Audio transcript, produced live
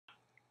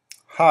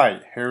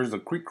Hi, here's a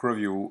quick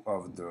review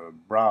of the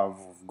Brave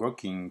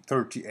Gohkin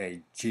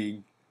 38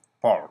 Jeeg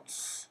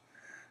parts.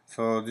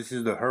 So this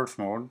is the Earth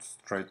mode,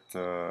 straight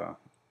out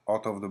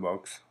of the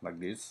box, like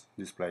this,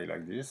 display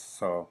like this.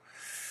 So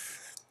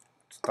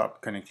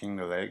start connecting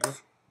the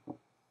legs.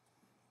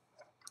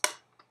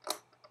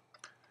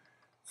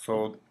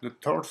 So the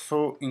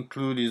torso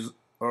includes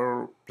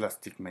all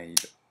plastic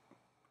made,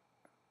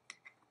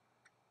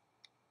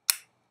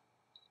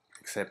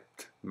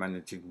 except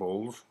magnetic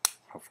balls,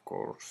 of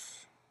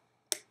course.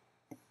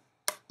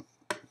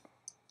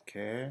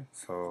 Okay,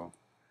 so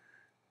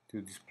to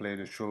display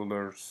the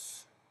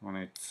shoulders on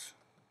it,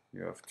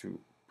 you have to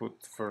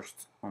put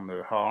first on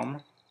the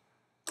arm,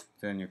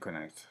 then you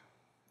connect.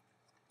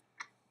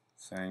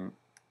 Same.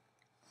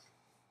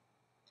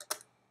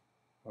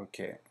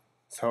 Okay,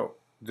 so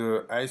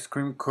the ice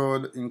cream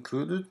code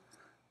included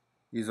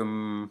is a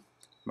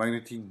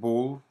magnetic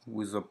ball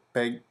with a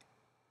peg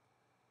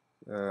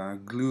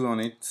glue on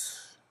it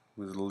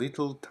with a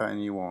little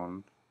tiny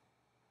one.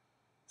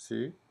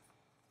 See?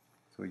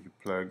 So you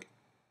plug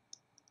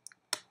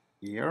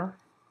here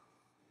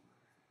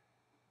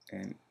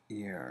and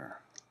here.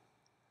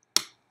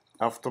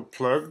 After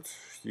plugged,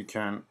 you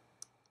can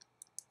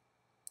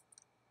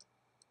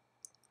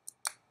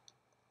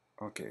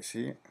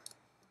see,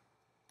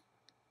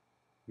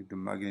 with the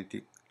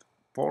magnetic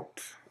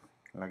port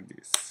like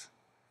this.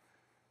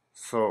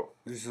 So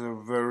this is a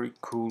very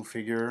cool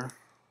figure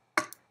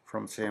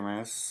from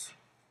CMS.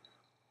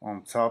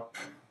 On top,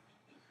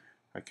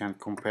 I can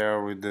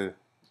compare with the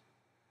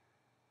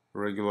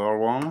regular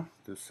one,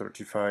 the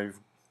 35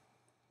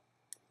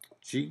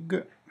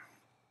 Jeeg.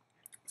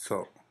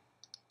 So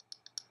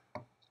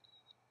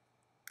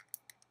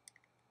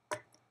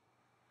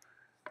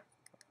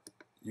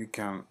you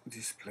can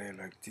display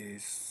like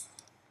this.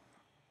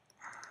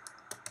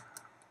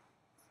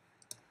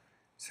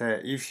 So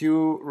if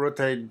you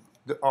rotate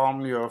the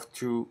arm, you have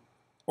to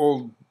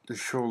hold the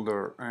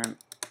shoulder and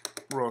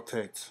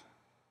rotate,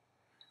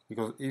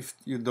 because if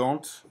you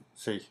don't,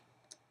 see,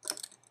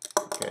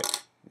 okay,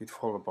 it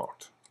falls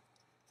apart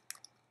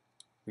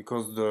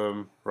because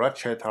the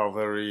ratchets are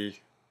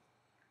very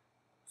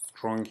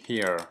strong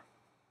here.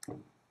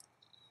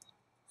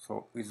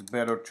 So it's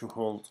better to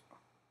hold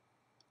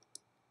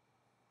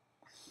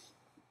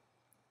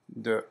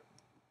the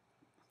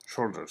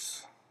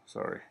shoulders.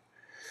 Sorry.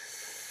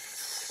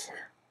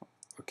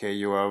 Okay,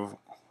 you have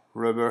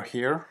rubber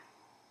here,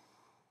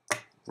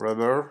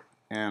 rubber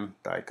and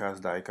die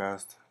cast, die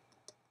cast,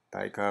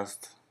 die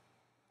cast,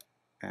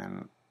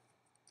 and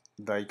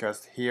die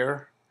cast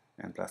here,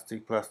 and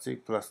plastic,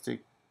 plastic,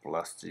 plastic,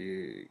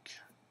 plastic.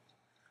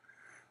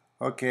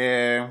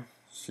 Okay,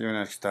 see you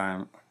next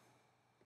time.